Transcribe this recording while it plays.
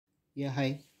Yeah,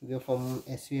 hi. We are from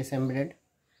svsembedded.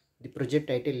 The project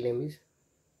title name is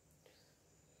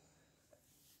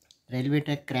Railway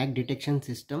Track Crack Detection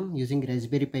System using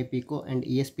Raspberry Pi Pico and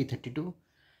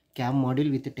ESP32-CAM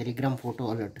module with a Telegram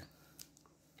photo alert.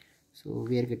 So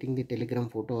we are getting the Telegram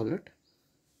photo alert.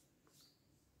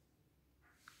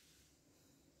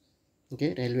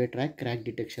 Okay, Railway Track Crack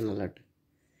Detection Alert.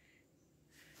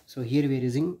 So here we are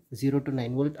using 0 to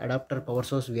 9 volt adapter power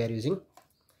source we are using,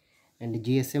 and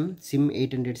GSM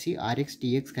SIM800C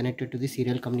RX-TX connected to the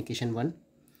serial communication 1,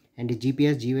 and the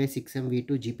GPS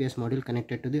GY6MV2 GPS module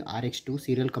connected to the RX2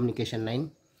 serial communication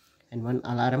 9, and one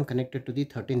alarm connected to the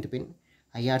 13th pin,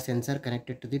 IR sensor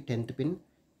connected to the 10th pin,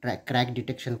 crack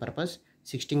detection purpose,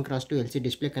 16 cross 2 LC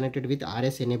display connected with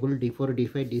RS enabled D4,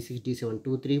 D5, D6, D7,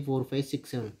 2, 3, 4, 5, 6,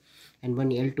 7, and one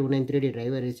L293D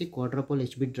driver AC, quadruple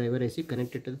H-bit driver AC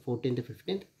connected to the 14th,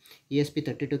 15th,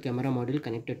 ESP32 camera module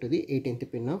connected to the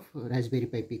 18th pin of Raspberry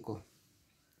Pi Pico.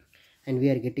 And we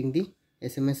are getting the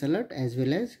SMS alert as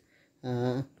well as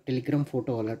Telegram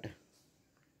photo alert.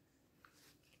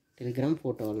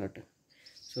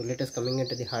 So let us coming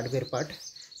into the hardware part.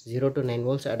 0 to 9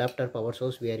 volts adapter power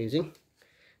source we are using.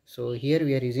 So here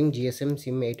we are using GSM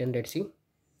SIM800C.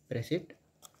 Press it.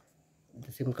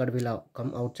 The SIM card will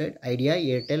come outside. Idea,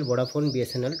 Airtel, Vodafone,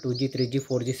 BSNL, 2G, 3G,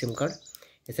 4G SIM card.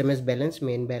 SMS balance,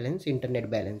 main balance, internet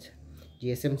balance.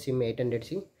 GSM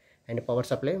SIM800C and power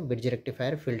supply, bridge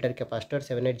rectifier, filter capacitor,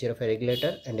 7805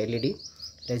 regulator and LED.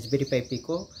 Raspberry Pi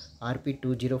Pico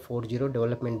RP2040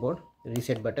 development board,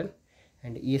 reset button,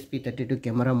 and ESP32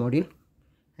 camera module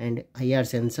and IR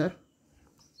sensor,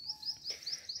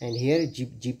 and here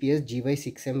GPS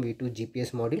GY6MV2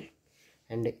 GPS module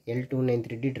and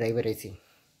L293D driver AC.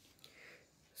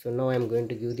 So now I am going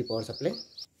to give the power supply.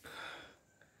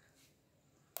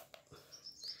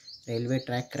 Railway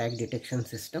track crack detection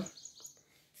system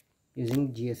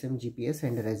using GSM GPS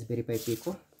and Raspberry Pi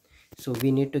Pico. So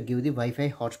we need to give the Wi-Fi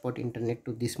hotspot internet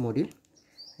to this module,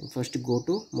 and first go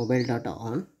to mobile data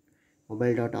on,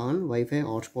 Wi-Fi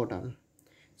hotspot on.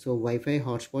 So Wi-Fi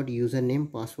hotspot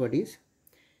username password is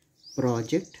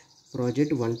project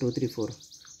 1234.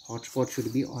 Hotspot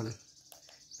should be on.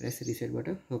 Press reset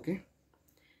button. Okay,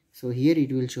 so here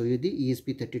it will show you the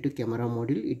ESP32 camera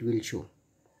module. It will show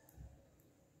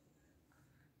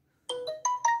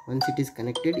once it is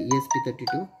connected.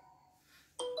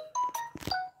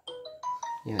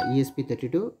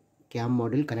 ESP32 CAM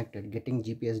module connected, getting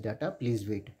GPS data. Please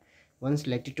wait. Once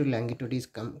latitude longitude is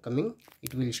coming,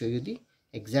 it will show you the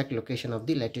exact location of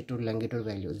the latitude longitude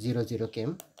value 00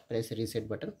 km. Press reset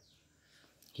button.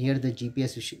 Here the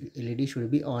GPS LED should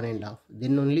be on and off,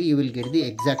 then only you will get the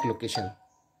exact location.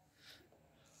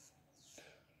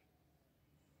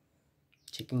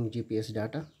 Checking GPS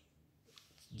data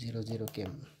 00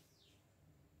 km.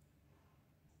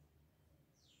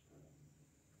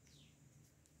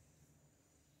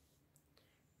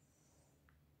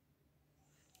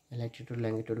 Latitude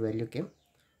longitude value came.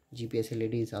 GPS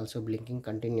LED is also blinking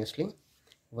continuously.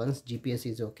 Once GPS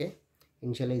is okay,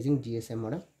 initializing GSM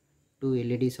modem. Two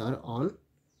LEDs are on,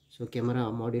 so camera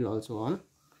module also on.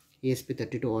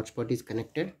 ESP32 hotspot is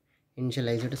connected,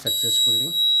 initialized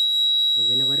successfully. So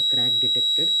whenever crack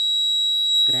detected,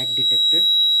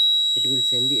 it will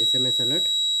send the SMS alert.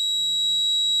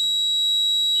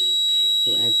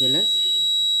 So as well as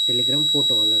Telegram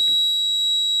photo alert.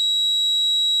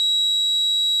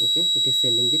 Okay, it is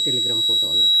sending the Telegram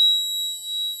photo alert.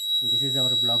 This is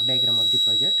our block diagram of the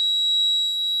project.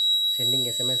 Sending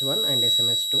SMS1 and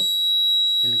SMS2.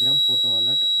 Telegram photo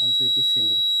alert also it is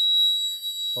sending.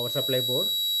 Power supply board,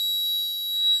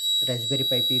 Raspberry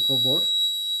Pi Pico board.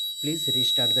 Please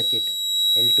restart the kit.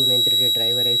 L293D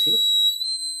driver IC,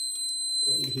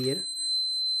 and here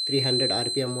 300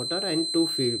 RPM motor and two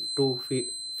free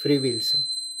wheels.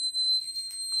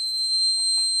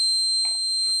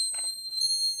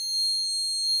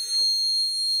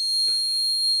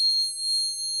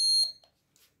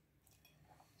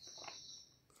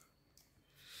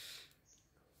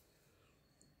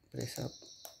 Press up.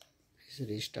 Please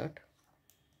restart.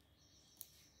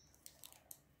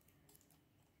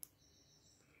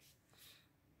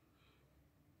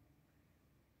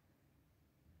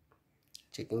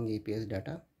 Checking GPS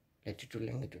data.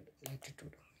 Latitude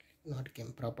not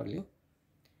came properly.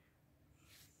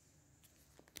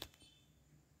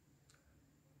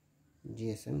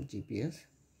 GSM GPS.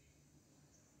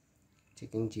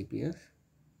 Checking GPS.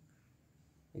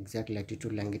 Exact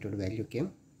latitude longitude value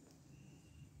came.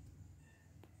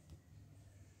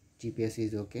 GPS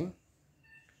is okay.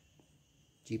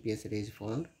 GPS range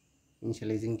found.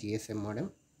 Initializing GSM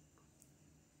modem.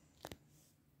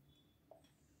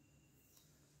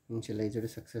 initialized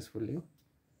successfully.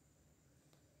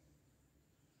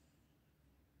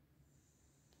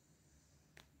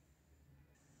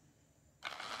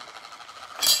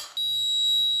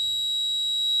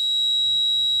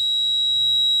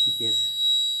 GPS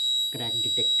crack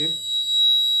detected.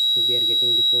 So we are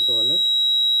getting the photo alert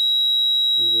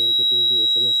and we are getting the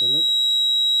SMS alert.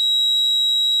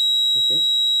 Okay,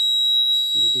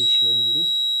 it is showing the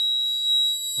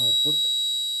output,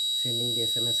 sending the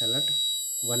SMS alert.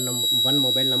 One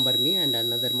mobile number me and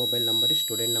another mobile number is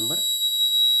student number.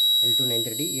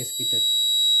 L2930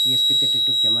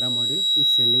 ESP32 camera module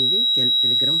is sending the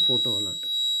telegram photo alert.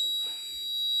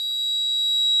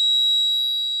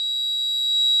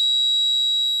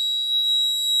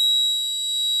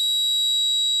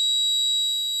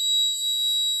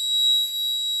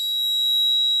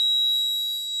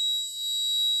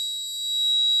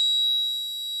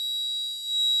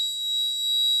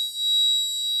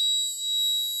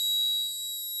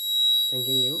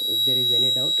 Thanking you. If there is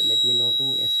any doubt,